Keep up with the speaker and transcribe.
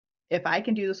if I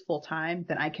can do this full time,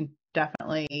 then I can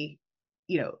definitely,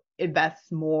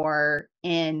 invest more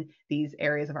in these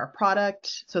areas of our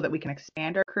product so that we can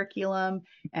expand our curriculum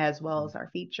as well as our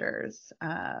features.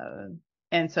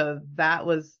 And so that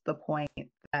was the point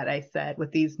that I said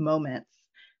with these moments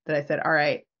that I said, all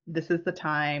right, this is the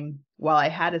time. While I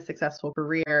had a successful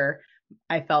career,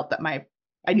 I felt that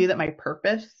I knew that my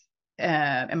purpose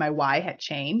and my why had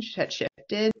changed, had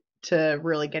shifted to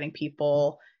really getting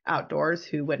people outdoors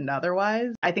who wouldn't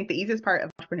otherwise. I think the easiest part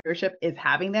of entrepreneurship is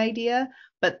having the idea,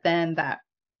 but then that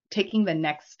taking the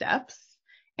next steps.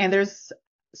 And there's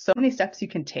so many steps you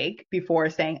can take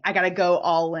before saying, I got to go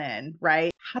all in,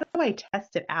 right? How do I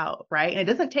test it out, right? And it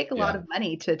doesn't take a lot Yeah. of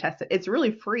money to test it. It's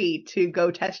really free to go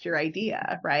test your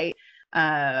idea, right?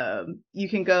 You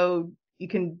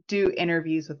can do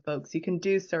interviews with folks, you can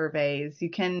do surveys,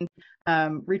 you can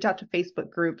reach out to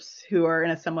Facebook groups who are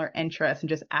in a similar interest and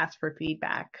just ask for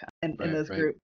feedback in Right. those Right. groups.